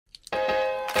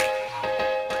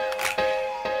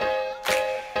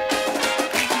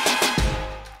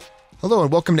Hello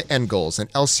and welcome to End Goals, an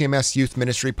LCMS Youth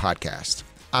Ministry podcast.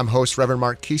 I'm host Reverend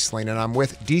Mark Kiesling, and I'm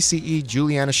with DCE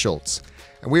Juliana Schultz.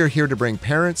 And we are here to bring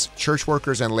parents, church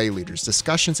workers, and lay leaders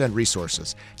discussions and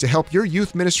resources to help your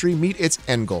youth ministry meet its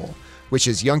end goal, which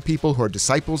is young people who are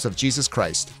disciples of Jesus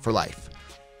Christ for life.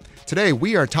 Today,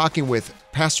 we are talking with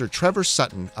Pastor Trevor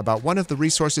Sutton about one of the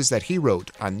resources that he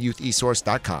wrote on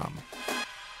youthesource.com.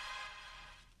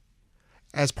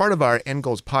 As part of our End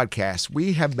Goals podcast,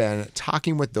 we have been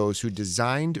talking with those who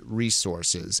designed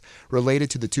resources related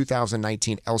to the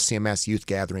 2019 LCMS Youth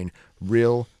Gathering,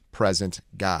 Real Present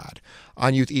God.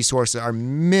 On Youth eSource, there are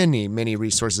many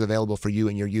resources available for you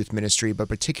in your youth ministry, but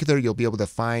particularly you'll be able to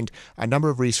find a number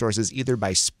of resources either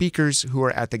by speakers who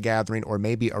are at the gathering or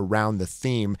maybe around the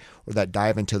theme or that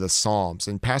dive into the Psalms.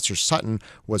 And Pastor Sutton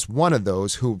was one of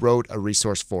those who wrote a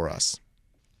resource for us.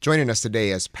 Joining us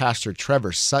today is Pastor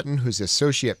Trevor Sutton, who's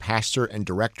Associate Pastor and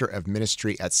Director of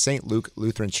Ministry at St. Luke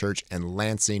Lutheran Church in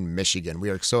Lansing, Michigan. We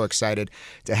are so excited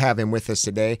to have him with us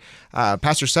today.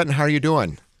 Pastor Sutton, how are you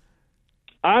doing?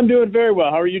 I'm doing very well.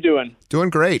 How are you doing?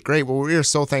 Doing great. Well, we are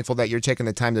so thankful that you're taking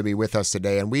the time to be with us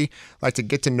today. And we like to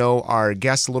get to know our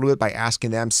guests a little bit by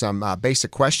asking them some basic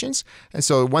questions. And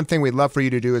so one thing we'd love for you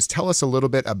to do is tell us a little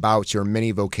bit about your many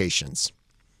vocations.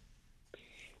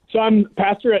 So I'm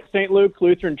pastor at St. Luke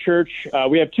Lutheran Church.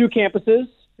 We have two campuses,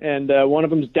 and one of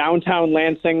them is downtown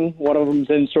Lansing. One of them is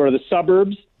in sort of the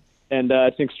suburbs, and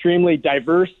it's an extremely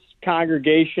diverse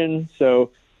congregation.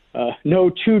 So no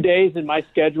 2 days in my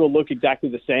schedule look exactly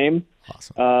the same.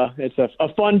 Awesome. It's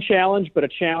a fun challenge, but a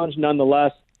challenge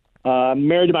nonetheless. I'm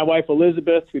married to my wife,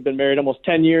 Elizabeth. We've been married almost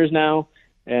 10 years now,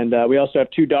 and we also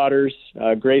have two daughters,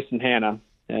 Grace and Hannah,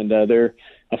 and they're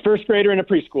a first grader and a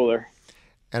preschooler.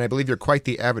 And I believe you're quite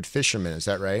the avid fisherman. Is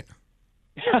that right?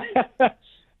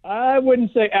 I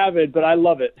wouldn't say avid, but I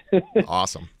love it.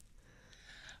 Awesome.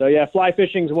 So, yeah, fly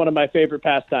fishing is one of my favorite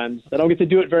pastimes. I don't get to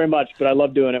do it very much, but I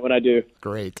love doing it when I do.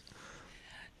 Great.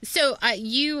 So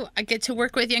you get to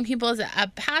work with young people as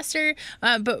a pastor,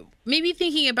 but maybe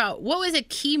thinking about what was a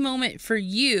key moment for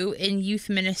you in youth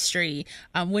ministry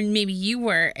when maybe you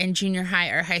were in junior high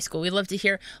or high school. We'd love to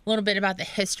hear a little bit about the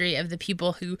history of the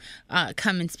people who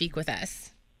come and speak with us.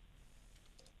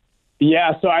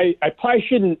 Yeah, so I probably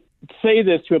shouldn't say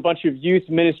this to a bunch of youth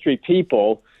ministry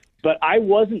people, but I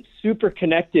wasn't super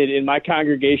connected in my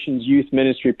congregation's youth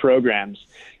ministry programs.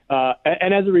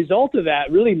 And as a result of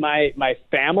that, really my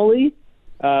family,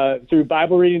 through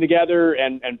Bible reading together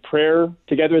and prayer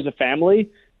together as a family,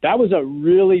 that was a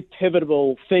really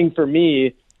pivotal thing for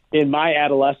me in my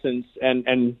adolescence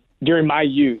and during my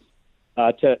youth,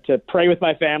 to pray with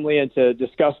my family and to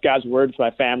discuss God's word with my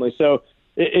family. So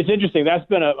it's interesting. That's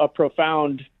been a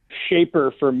profound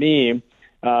shaper for me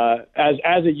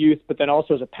as a youth, but then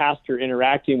also as a pastor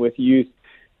interacting with youth.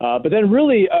 But then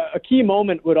really a key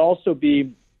moment would also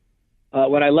be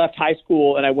when I left high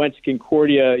school and I went to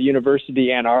Concordia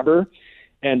University, Ann Arbor.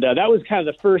 And that was kind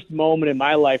of the first moment in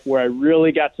my life where I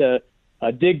really got to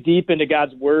dig deep into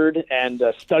God's word and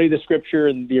study the scripture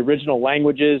and the original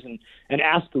languages and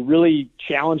ask really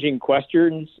challenging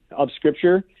questions of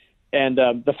scripture. And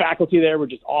the faculty there were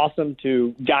just awesome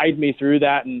to guide me through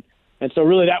that. And so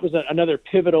really that was another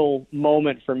pivotal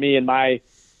moment for me in my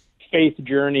faith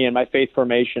journey and my faith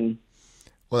formation.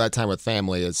 Well, that time with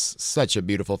family is such a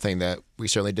beautiful thing that we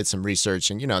certainly did some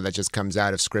research, and, that just comes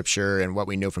out of Scripture and what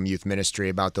we know from youth ministry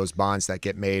about those bonds that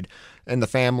get made in the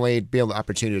family, be able the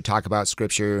opportunity to talk about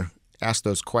Scripture, ask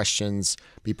those questions,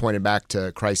 be pointed back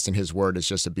to Christ and His Word is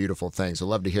just a beautiful thing. So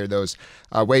love to hear those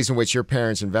ways in which your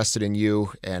parents invested in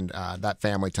you and that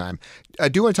family time. I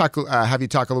do want to have you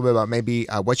talk a little bit about maybe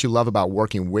what you love about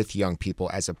working with young people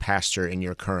as a pastor in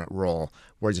your current role,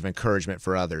 words of encouragement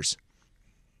for others.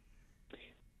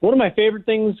 One of my favorite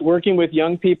things working with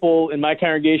young people in my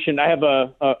congregation, I have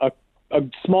a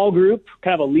small group,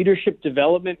 kind of a leadership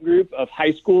development group of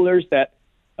high schoolers that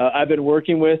I've been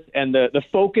working with. And the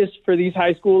focus for these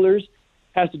high schoolers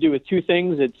has to do with two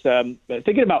things. It's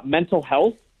thinking about mental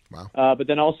health, wow. But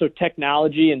then also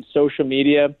technology and social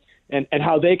media and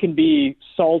how they can be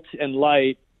salt and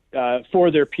light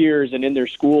for their peers and in their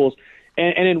schools.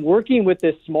 And in working with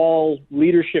this small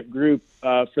leadership group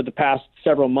for the past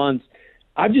several months,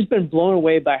 I've just been blown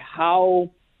away by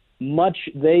how much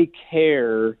they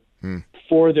care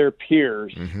for their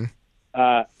peers,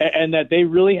 and that they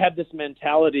really have this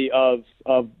mentality of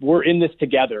we're in this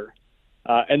together,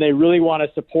 and they really want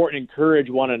to support and encourage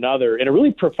one another in a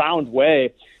really profound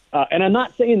way. And I'm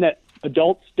not saying that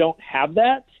adults don't have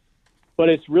that, but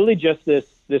it's really just this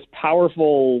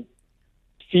powerful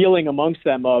feeling amongst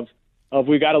them of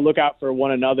we got to look out for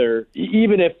one another,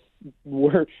 even if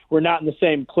we're not in the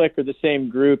same clique or the same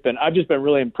group. And I've just been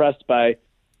really impressed by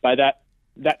that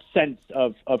sense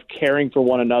of caring for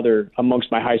one another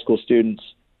amongst my high school students.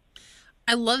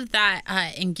 I love that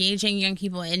engaging young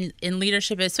people in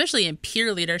leadership, especially in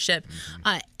peer leadership,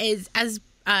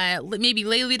 maybe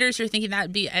lay leaders, you're thinking that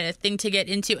would be a thing to get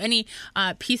into. Any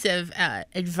piece of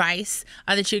advice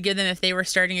that you would give them if they were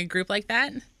starting a group like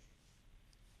that?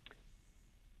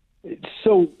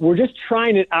 So we're just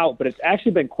trying it out, but it's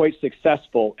actually been quite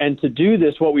successful. And to do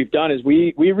this, what we've done is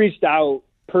we reached out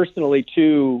personally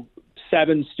to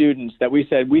 7 students that we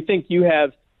said, we think you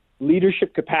have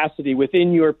leadership capacity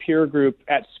within your peer group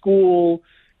at school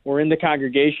or in the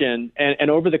congregation. And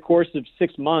over the course of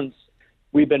 6 months,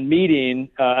 we've been meeting.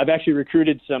 I've actually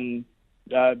recruited some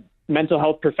mental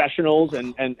health professionals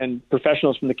and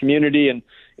professionals from the community and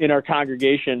in our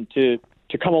congregation to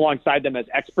come alongside them as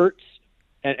experts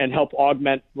and help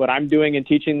augment what I'm doing and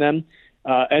teaching them.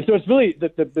 And so it's really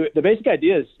the basic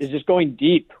idea is just going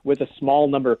deep with a small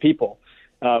number of people,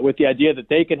 with the idea that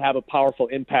they can have a powerful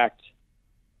impact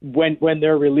when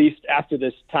they're released after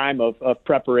this time of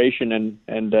preparation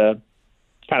and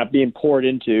kind of being poured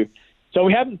into. So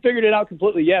we haven't figured it out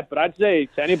completely yet, but I'd say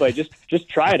to anybody, just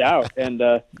try it out and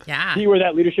see where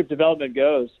that leadership development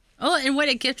goes. Oh, and what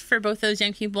a gift for both those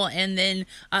young people and then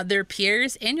their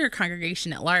peers and your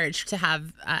congregation at large to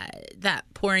have that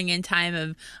pouring in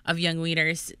time of young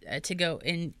leaders to go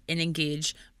and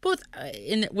engage both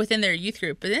within their youth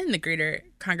group, but in the greater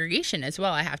congregation as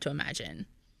well, I have to imagine.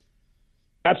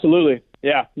 Absolutely.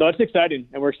 Yeah. No, it's exciting.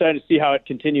 And we're excited to see how it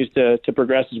continues to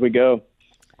progress as we go.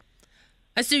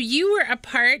 So you were a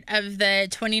part of the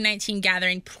 2019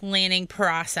 gathering planning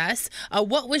process.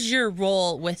 What was your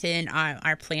role within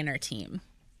our planner team?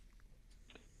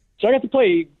 So I got to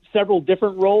play several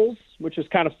different roles, which was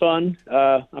kind of fun.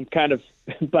 I'm kind of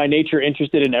by nature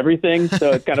interested in everything,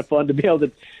 so it's kind of fun to be able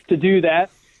to do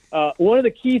that. One of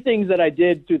the key things that I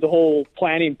did through the whole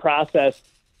planning process,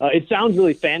 it sounds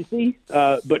really fancy,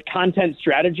 but content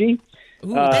strategy.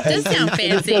 Ooh, that does sound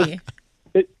fancy.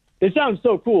 It sounds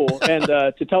so cool, and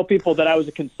to tell people that I was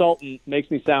a consultant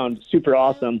makes me sound super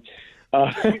awesome. I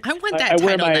want that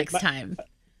title next time.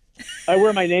 I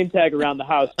wear my name tag around the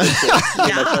house to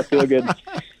make myself feel good.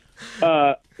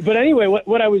 But anyway,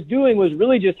 what I was doing was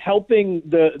really just helping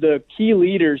the key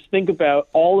leaders think about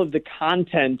all of the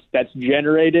content that's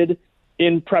generated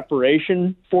in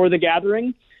preparation for the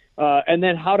gathering, and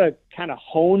then how to kind of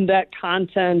hone that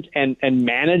content and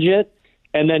manage it,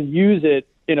 and then use it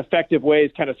in effective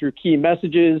ways, kind of through key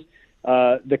messages,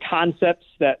 the concepts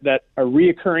that are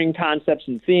reoccurring concepts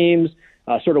and themes,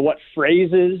 sort of what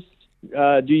phrases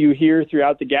do you hear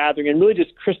throughout the gathering, and really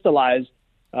just crystallize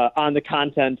on the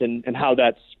content and how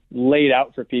that's laid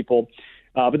out for people.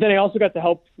 But then I also got to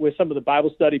help with some of the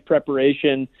Bible study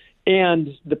preparation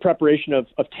and the preparation of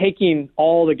taking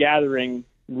all the gathering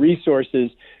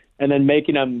resources and then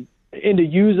making them into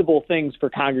usable things for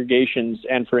congregations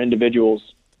and for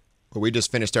individuals. Well, we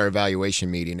just finished our evaluation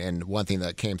meeting, and one thing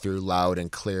that came through loud and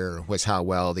clear was how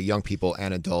well the young people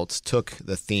and adults took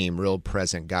the theme, Real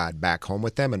Present God, back home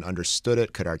with them and understood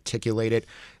it, could articulate it.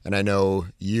 And I know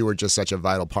you were just such a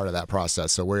vital part of that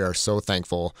process. So we are so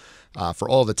thankful for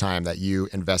all the time that you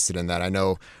invested in that. I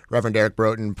know Reverend Derek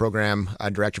Broughton, program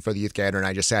director for the Youth Gathering, and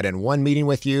I just sat in one meeting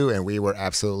with you, and we were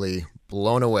absolutely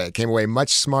blown away. Came away much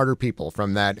smarter people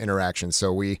from that interaction.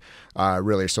 So we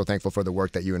really are so thankful for the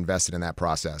work that you invested in that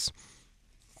process.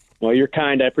 Well, you're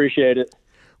kind. I appreciate it.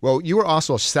 Well, you were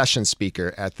also a session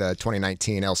speaker at the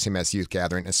 2019 LCMS Youth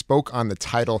Gathering and spoke on the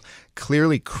title,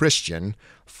 Clearly Christian,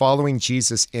 Following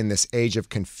Jesus in This Age of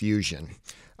Confusion.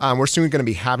 We're soon going to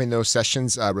be having those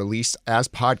sessions released as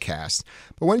podcasts.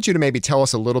 But I wanted you to maybe tell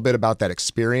us a little bit about that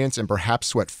experience and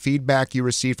perhaps what feedback you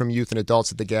received from youth and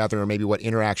adults at the gathering, or maybe what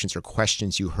interactions or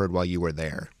questions you heard while you were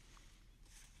there.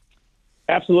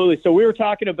 Absolutely. So we were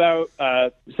talking about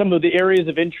some of the areas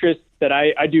of interest that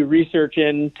I do research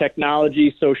in: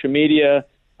 technology, social media,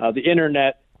 the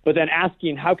internet, but then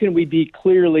asking how can we be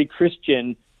clearly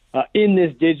Christian in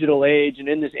this digital age and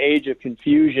in this age of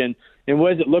confusion, and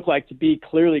what does it look like to be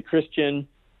clearly Christian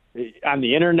on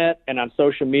the internet and on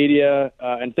social media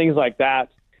and things like that.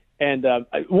 And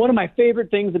one of my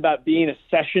favorite things about being a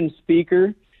session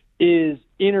speaker is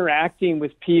interacting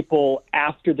with people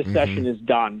after the session is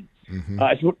done.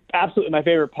 It's absolutely my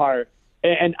favorite part.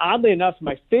 And oddly enough,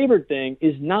 my favorite thing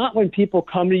is not when people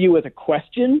come to you with a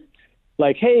question,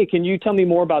 like, hey, can you tell me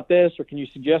more about this, or can you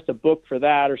suggest a book for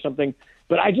that or something?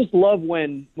 But I just love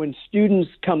when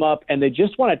students come up and they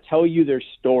just want to tell you their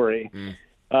story.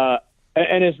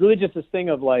 And it's really just this thing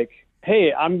of like,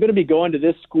 hey, I'm going to be going to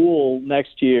this school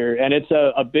next year, and it's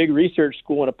a big research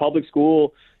school and a public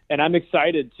school, and I'm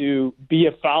excited to be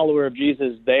a follower of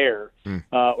Jesus there.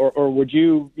 Or would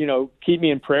you, keep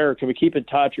me in prayer? Can we keep in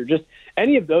touch? Or just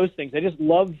any of those things.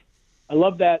 I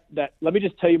love that let me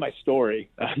just tell you my story,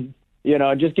 and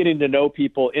just getting to know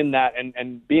people in that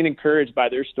and being encouraged by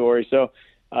their story. So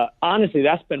honestly,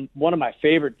 that's been one of my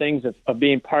favorite things of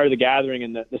being part of the gathering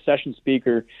and the session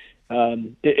speaker.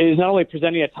 It is not only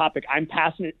presenting a topic I'm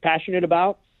passionate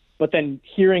about, but then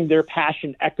hearing their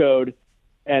passion echoed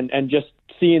and just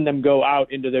seeing them go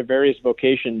out into their various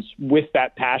vocations with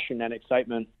that passion and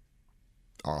excitement.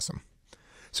 Awesome.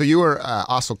 So you were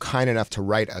also kind enough to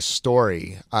write a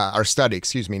study, now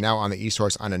on the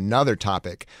eSource on another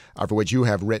topic for which you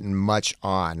have written much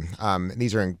on.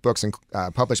 These are in books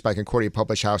published by Concordia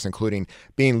Published House, including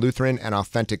Being Lutheran and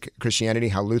Authentic Christianity,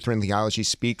 How Lutheran Theology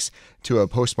Speaks to a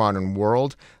Postmodern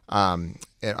World.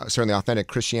 Certainly Authentic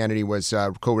Christianity was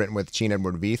co-written with Gene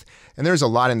Edward Veith. And there's a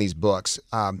lot in these books.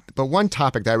 But one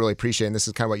topic that I really appreciate, and this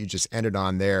is kind of what you just ended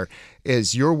on there,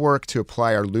 is your work to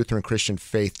apply our Lutheran Christian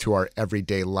faith to our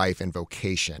everyday life and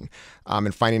vocation,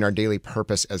 and finding our daily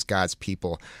purpose as God's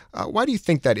people. Why do you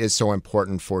think that is so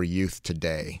important for youth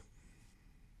today?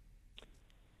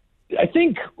 I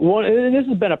think this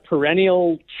has been a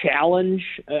perennial challenge,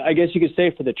 I guess you could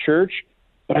say, for the church.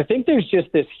 But I think there's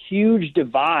just this huge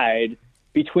divide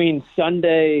between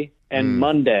Sunday and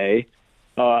Monday,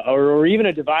 or even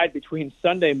a divide between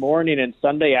Sunday morning and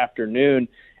Sunday afternoon.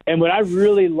 And what I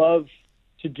really love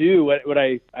to do, what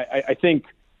I think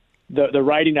the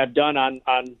writing I've done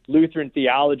on Lutheran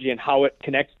theology and how it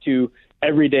connects to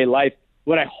everyday life,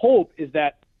 what I hope is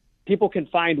that people can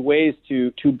find ways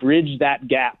to bridge that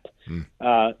gap,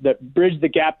 that bridge the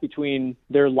gap between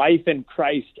their life in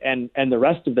Christ and the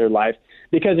rest of their life.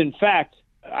 Because in fact,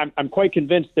 I'm quite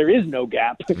convinced there is no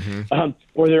gap,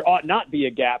 or there ought not be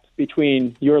a gap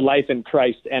between your life in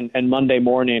Christ and Monday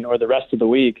morning or the rest of the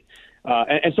week.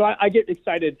 And so I get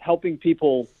excited helping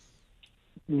people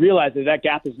realize that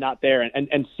gap is not there,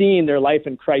 and seeing their life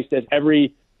in Christ as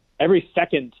every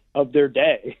second of their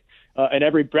day, and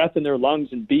every breath in their lungs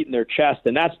and beat in their chest.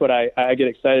 And that's what I get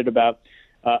excited about.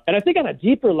 And I think on a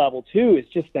deeper level, too, is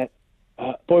just that,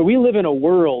 we live in a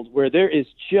world where there is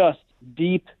just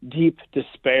deep, deep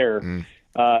despair.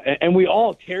 And we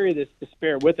all carry this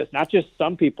despair with us, not just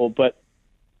some people, but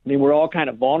we're all kind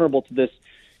of vulnerable to this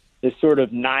sort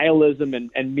of nihilism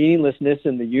and meaninglessness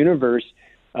in the universe.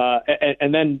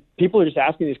 And then people are just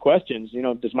asking these questions,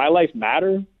 does my life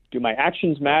matter? Do my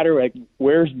actions matter? Like,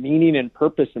 where's meaning and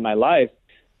purpose in my life?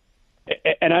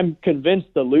 And I'm convinced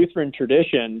the Lutheran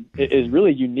tradition is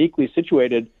really uniquely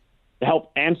situated to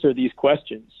help answer these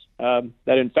questions. That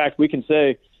in fact, we can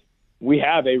say we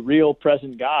have a real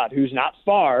present God who's not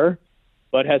far,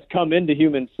 but has come into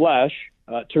human flesh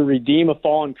to redeem a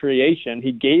fallen creation.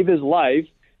 He gave his life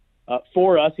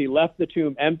for us. He left the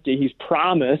tomb empty. He's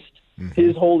promised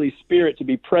his Holy Spirit to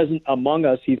be present among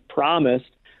us. He's promised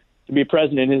to be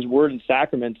present in his word and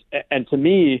sacraments. And to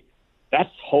me, that's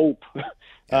hope.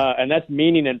 And that's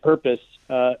meaning and purpose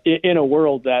in a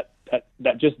world that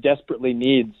just desperately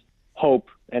needs hope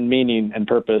and meaning and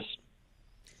purpose.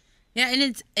 Yeah,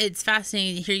 and it's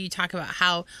fascinating to hear you talk about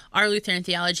how our Lutheran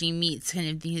theology meets kind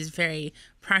of these very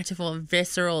practical,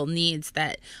 visceral needs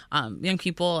that young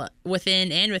people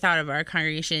within and without of our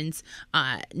congregations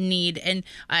need. And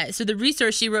so the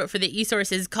resource you wrote for the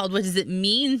eSource is called "What Does It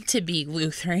Mean to Be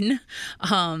Lutheran?"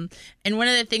 And one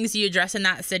of the things you address in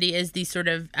that study is these sort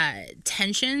of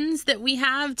tensions that we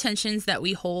have, tensions that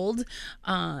we hold,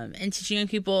 and teaching young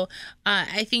people.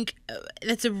 I think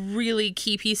that's a really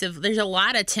key piece of. There's a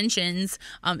lot of tensions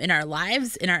in our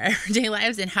lives, in our everyday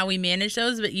lives, and how we manage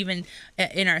those. But even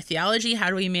in our theology,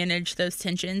 how do we manage those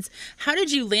tensions? How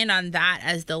did you land on that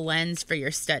as the lens for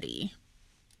your study?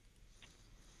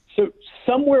 So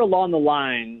somewhere along the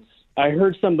lines, I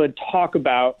heard somebody talk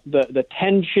about the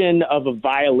tension of a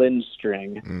violin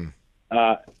string.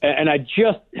 And I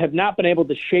just have not been able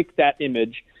to shake that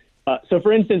image. So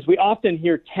for instance, we often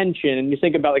hear tension, and you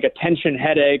think about like a tension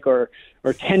headache or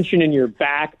tension in your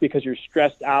back because you're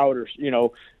stressed out, or,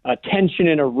 tension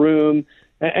in a room.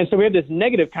 And so we have this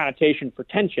negative connotation for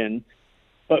tension.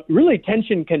 But really,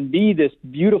 tension can be this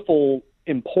beautiful,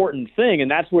 important thing, and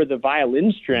that's where the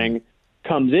violin string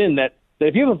comes in, that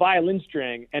if you have a violin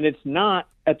string and it's not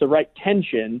at the right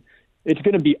tension, it's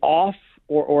going to be off,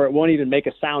 or it won't even make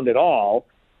a sound at all.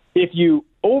 If you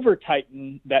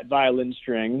over-tighten that violin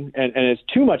string and it's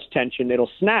too much tension,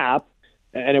 it'll snap,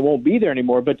 and it won't be there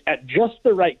anymore. But at just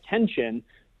the right tension,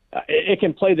 it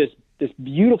can play this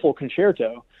beautiful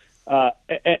concerto.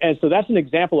 And so that's an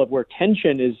example of where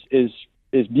tension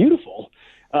is beautiful.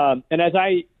 And as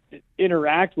I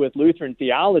interact with Lutheran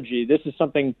theology, this is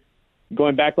something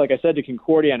going back, like I said, to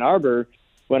Concordia and Arbor.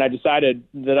 When I decided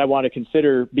that I want to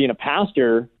consider being a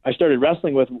pastor, I started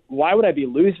wrestling with why would I be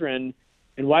Lutheran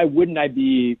and why wouldn't I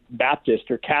be Baptist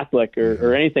or Catholic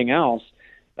or anything else?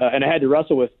 And I had to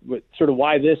wrestle with sort of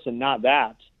why this and not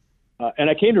that. And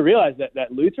I came to realize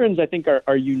that Lutherans, I think,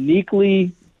 are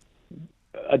uniquely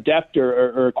adept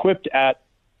or equipped at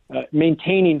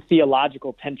maintaining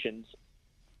theological tensions.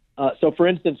 So, for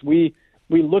instance, we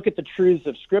look at the truths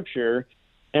of Scripture,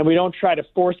 and we don't try to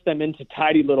force them into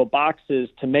tidy little boxes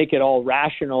to make it all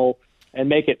rational and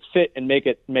make it fit and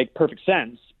make perfect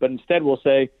sense. But instead, we'll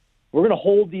say, we're going to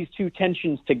hold these two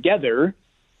tensions together,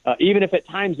 even if at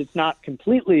times it's not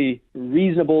completely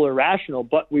reasonable or rational,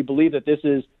 but we believe that this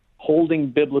is holding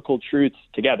biblical truths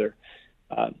together.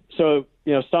 So,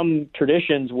 some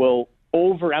traditions will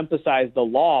overemphasize the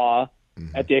law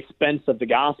at the expense of the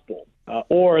gospel,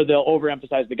 or they'll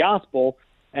overemphasize the gospel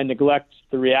and neglect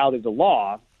the reality of the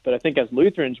law. But I think as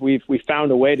Lutherans, we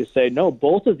found a way to say, no,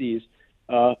 both of these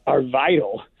are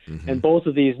vital, and both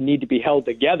of these need to be held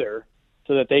together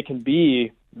so that they can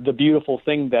be the beautiful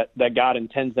thing that God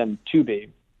intends them to be.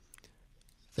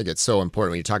 I think it's so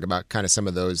important when you talk about kind of some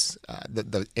of those,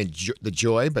 the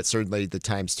joy, but certainly the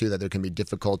times too that there can be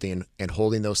difficulty in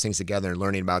holding those things together and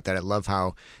learning about that. I love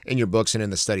how in your books and in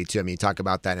the study too, I mean, you talk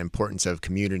about that importance of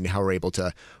community and how we're able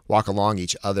to walk along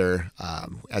each other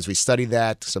as we study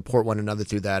that, support one another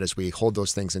through that, as we hold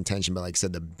those things in tension. But like I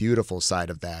said, the beautiful side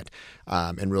of that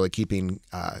and really keeping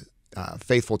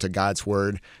faithful to God's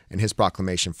word and his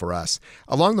proclamation for us.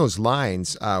 Along those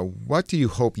lines, what do you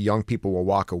hope young people will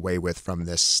walk away with from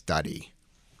this study?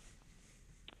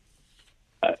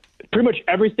 Pretty much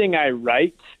everything I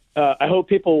write, I hope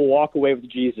people will walk away with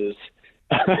Jesus.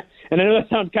 And I know that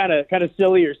sounds kind of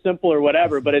silly or simple or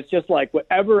whatever, but it's just like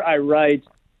whatever I write,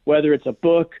 whether it's a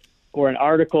book or an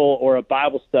article or a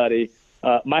Bible study,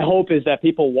 my hope is that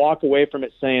people walk away from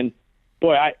it saying,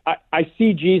 boy, I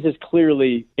see Jesus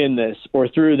clearly in this or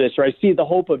through this, or I see the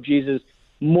hope of Jesus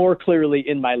more clearly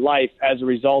in my life as a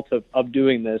result of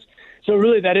doing this. So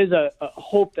really that is a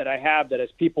hope that I have, that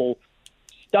as people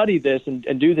study this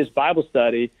and do this Bible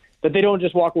study, that they don't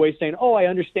just walk away saying, oh, I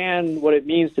understand what it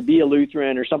means to be a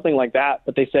Lutheran or something like that,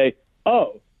 but they say,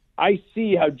 oh, I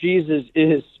see how Jesus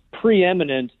is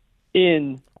preeminent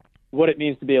in what it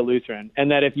means to be a Lutheran, and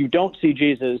that if you don't see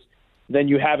Jesus, then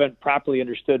you haven't properly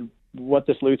understood what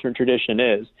this Lutheran tradition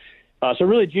is. So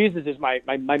really, Jesus is my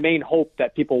main hope,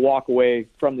 that people walk away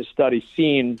from this study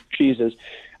seeing Jesus.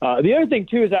 The other thing,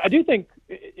 too, is that I do think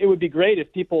it would be great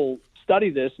if people study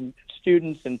this, and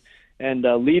students and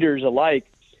leaders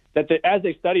alike, that as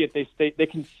they study it, they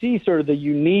can see sort of the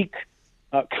unique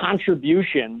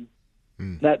contribution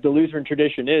that the Lutheran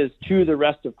tradition is to the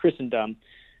rest of Christendom,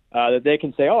 that they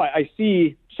can say, oh, I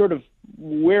see sort of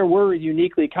where we're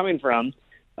uniquely coming from,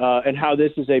 and how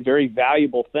this is a very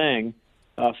valuable thing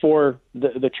for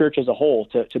the church as a whole,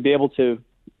 to be able to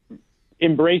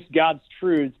embrace God's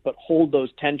truths, but hold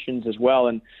those tensions as well,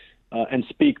 and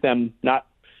speak them, not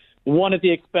one at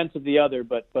the expense of the other,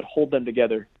 but hold them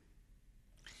together.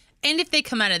 And if they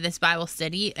come out of this Bible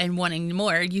study and wanting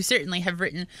more, you certainly have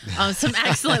written some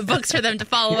excellent books for them to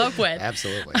follow up with.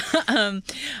 Absolutely.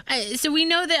 So we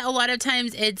know that a lot of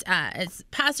times it's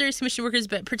pastors, commission workers,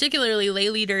 but particularly lay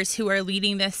leaders who are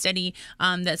leading this study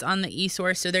that's on the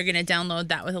eSource. So they're going to download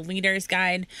that with a leader's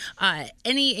guide.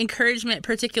 Any encouragement,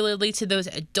 particularly to those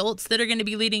adults that are going to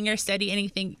be leading your study?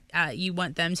 Anything you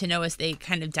want them to know as they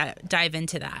kind of dive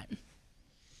into that?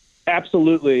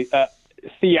 Absolutely.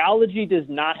 Theology does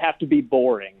not have to be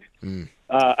boring.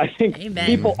 I think Amen.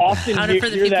 People often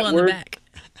hear that word.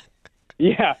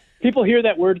 Yeah, people hear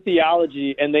that word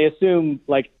theology and they assume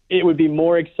like it would be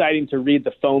more exciting to read the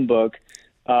phone book,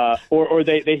 or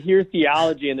they hear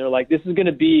theology and they're like, this is going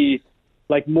to be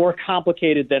like more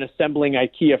complicated than assembling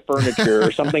IKEA furniture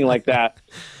or something like that.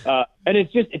 And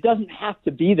it doesn't have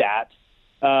to be that.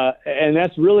 And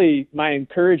that's really my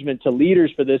encouragement to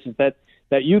leaders for this, is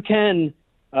that you can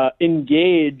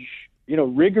engage,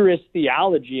 rigorous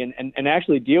theology and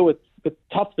actually deal with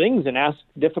tough things and ask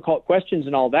difficult questions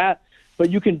and all that.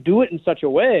 But you can do it in such a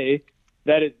way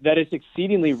that it's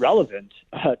exceedingly relevant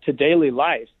to daily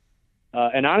life.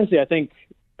 And honestly, I think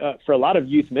for a lot of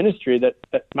youth ministry,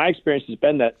 that my experience has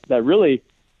been that really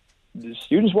the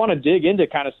students want to dig into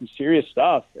kind of some serious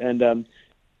stuff, and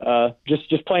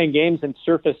just playing games and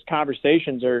surface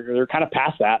conversations are kind of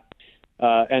past that.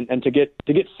 And to get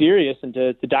serious and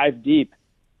to dive deep,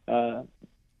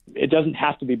 it doesn't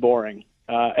have to be boring.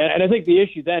 And I think the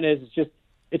issue then is it's just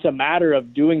it's a matter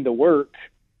of doing the work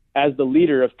as the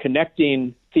leader of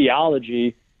connecting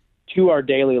theology to our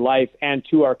daily life and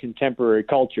to our contemporary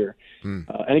culture.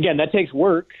 And again, that takes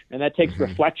work, and that takes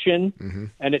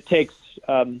reflection, and it takes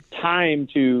time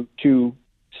to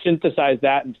synthesize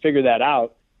that and figure that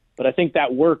out. But I think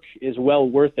that work is well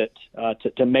worth it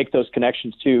to make those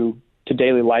connections to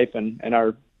daily life and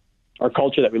our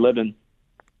culture that we live in.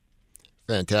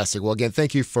 Fantastic. Well, again,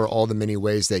 thank you for all the many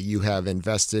ways that you have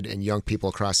invested in young people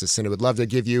across the Synod. Would love to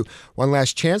give you one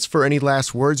last chance for any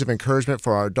last words of encouragement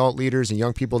for our adult leaders and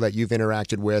young people that you've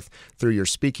interacted with through your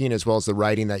speaking as well as the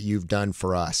writing that you've done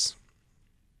for us.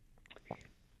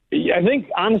 Yeah, I think,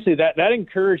 honestly, that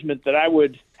encouragement that I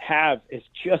would have is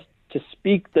just to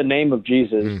speak the name of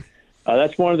Jesus.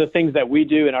 That's one of the things that we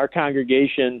do in our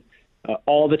congregation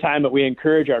all the time, that we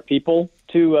encourage our people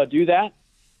to do that.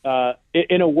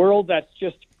 In a world that's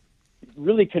just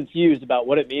really confused about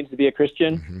what it means to be a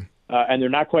Christian, and they're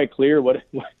not quite clear what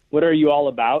are you all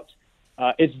about,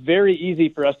 it's very easy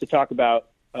for us to talk about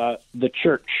the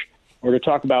church, or to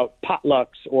talk about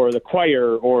potlucks or the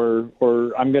choir, or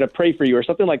I'm going to pray for you or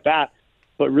something like that.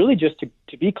 But really just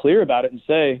to be clear about it and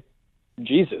say,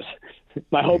 Jesus,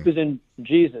 my hope is in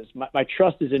Jesus. My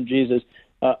trust is in Jesus.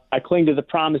 I cling to the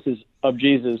promises of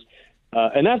Jesus.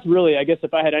 And that's really, I guess,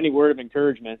 if I had any word of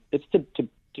encouragement, it's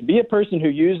to be a person who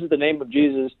uses the name of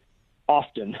Jesus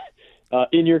often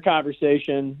in your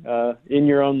conversation, in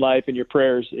your own life, in your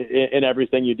prayers, in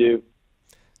everything you do.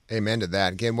 Amen to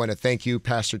that. Again, I want to thank you,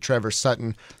 Pastor Trevor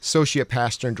Sutton, Associate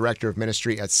Pastor and Director of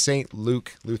Ministry at St.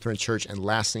 Luke Lutheran Church in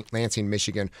Lansing,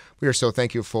 Michigan. We are so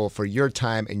thankful for your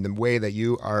time and the way that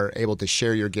you are able to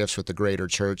share your gifts with the greater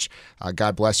church.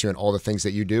 God bless you and all the things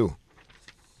that you do.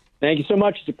 Thank you so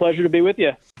much. It's a pleasure to be with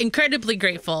you. Incredibly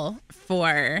grateful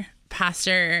for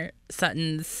Pastor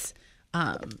Sutton's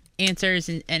answers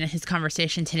and his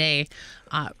conversation today.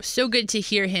 So good to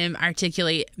hear him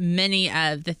articulate many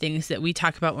of the things that we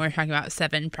talk about when we're talking about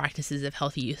 7 practices of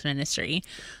healthy youth ministry.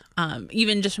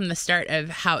 Even just from the start of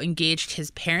how engaged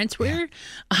his parents were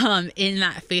in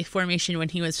that faith formation when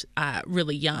he was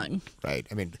really young. Right.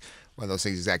 I mean, one of those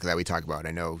things exactly that we talk about.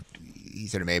 I know he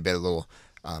said it may have been a little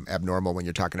abnormal when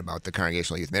you're talking about the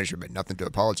congregational youth ministry, but nothing to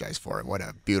apologize for. And what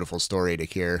a beautiful story to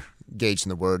hear, engaged in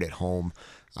the word at home,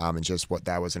 and just what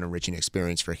that was an enriching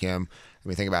experience for him. I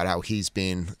mean, think about how he's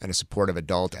been a supportive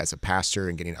adult as a pastor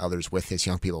and getting others with his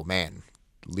young people. Man,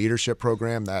 leadership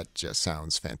program, that just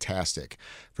sounds fantastic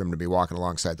for him to be walking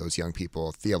alongside those young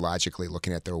people, theologically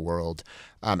looking at their world.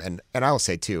 And I'll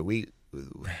say too, we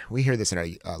hear this in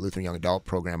our Lutheran Young Adult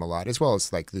program a lot, as well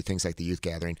as like the things like the youth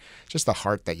gathering, just the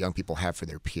heart that young people have for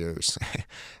their peers. I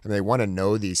mean, they want to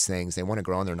know these things. They want to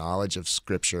grow in their knowledge of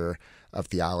Scripture, of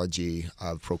theology,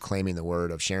 of proclaiming the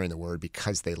word, of sharing the word,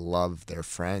 because they love their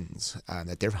friends,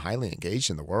 that they're highly engaged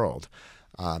in the world,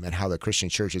 and how the Christian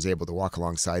church is able to walk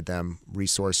alongside them,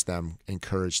 resource them,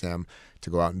 encourage them to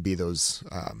go out and be those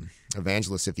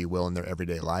evangelists, if you will, in their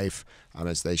everyday life,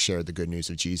 as they share the good news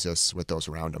of Jesus with those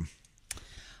around them.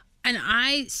 And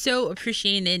I so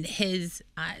appreciated his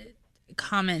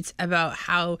comments about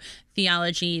how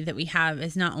theology that we have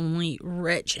is not only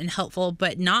rich and helpful,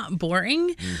 but not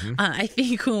boring. I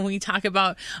think when we talk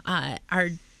about our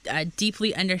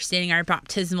deeply understanding our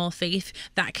baptismal faith,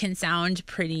 that can sound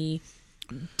pretty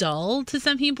dull to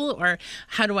some people, or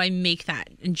how do I make that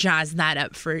and jazz that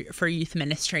up for youth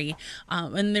ministry?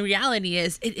 And the reality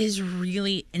is it is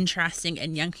really interesting,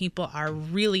 and young people are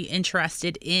really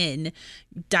interested in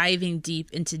diving deep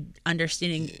into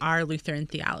understanding our Lutheran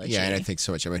theology. Yeah, and I think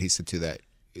so much about he said too that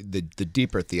the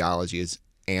deeper theology is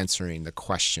answering the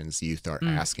questions youth are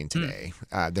asking today.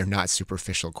 They're not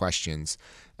superficial questions,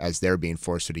 as they're being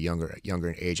forced at a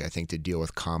younger age, I think, to deal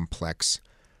with complex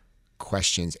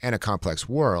questions and a complex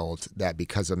world that,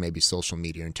 because of maybe social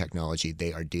media and technology,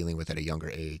 they are dealing with at a younger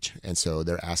age. And so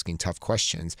they're asking tough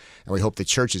questions, and we hope the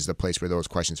church is the place where those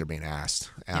questions are being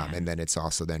asked. And then it's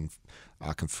also then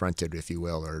confronted, if you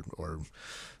will, or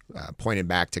pointed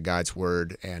back to God's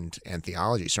word and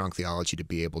theology, strong theology, to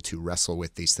be able to wrestle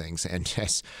with these things. And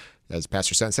as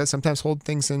Pastor Sutton says, sometimes hold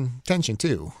things in tension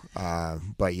too.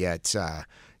 But yet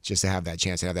just to have that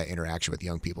chance to have that interaction with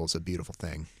young people is a beautiful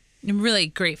thing. I'm really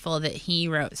grateful that he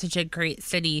wrote such a great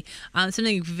study,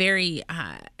 something very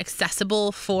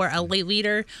accessible for a lay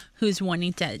leader who's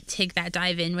wanting to take that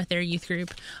dive in with their youth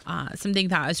group, something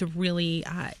that was really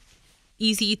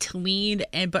easy to lead,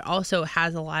 but also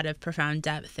has a lot of profound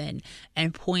depth and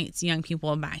points young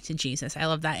people back to Jesus. I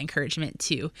love that encouragement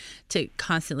too, to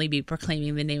constantly be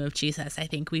proclaiming the name of Jesus. I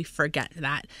think we forget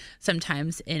that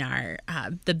sometimes in our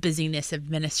the busyness of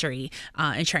ministry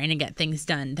and trying to get things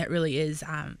done. That really is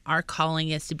our calling,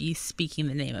 is to be speaking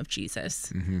the name of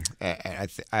Jesus.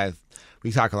 Mm-hmm.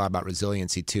 We talk a lot about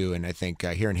resiliency too, and I think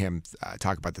hearing him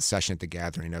talk about the session at the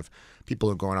gathering of people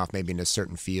who are going off maybe into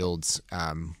certain fields,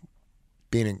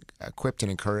 being equipped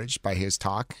and encouraged by his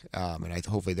talk, and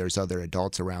hopefully there's other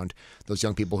adults around those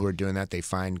young people who are doing that. They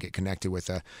get connected with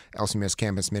a LCMS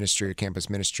campus ministry or campus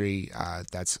ministry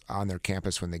that's on their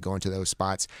campus when they go into those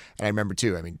spots. And I remember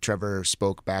too, Trevor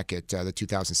spoke back at the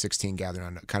 2016 gathering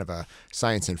on kind of a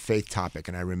science and faith topic,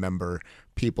 and I remember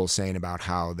people saying about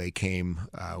how they came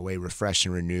away refreshed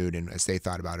and renewed, and as they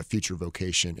thought about a future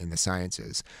vocation in the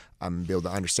sciences, be able to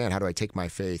understand, how do I take my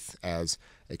faith as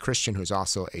a Christian who's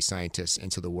also a scientist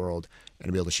into the world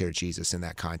and be able to share Jesus in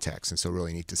that context. And so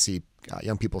really neat to see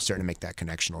young people starting to make that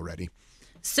connection already.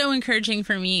 So encouraging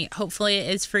for me. Hopefully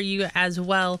it is for you as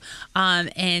well.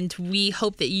 And we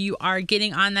hope that you are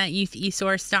getting on that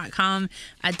youthesource.com,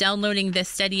 downloading this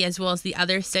study as well as the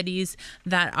other studies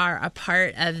that are a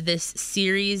part of this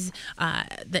series,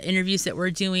 the interviews that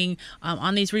we're doing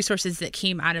on these resources that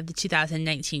came out of the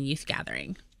 2019 Youth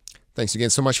Gathering. Thanks again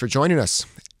so much for joining us.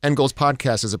 End Goals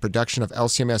Podcast is a production of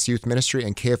LCMS Youth Ministry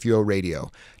and KFUO Radio.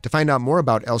 To find out more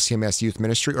about LCMS Youth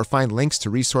Ministry or find links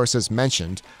to resources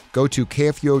mentioned, go to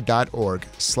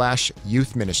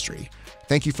kfuo.org/youthministry.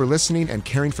 Thank you for listening and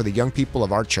caring for the young people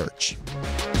of our church.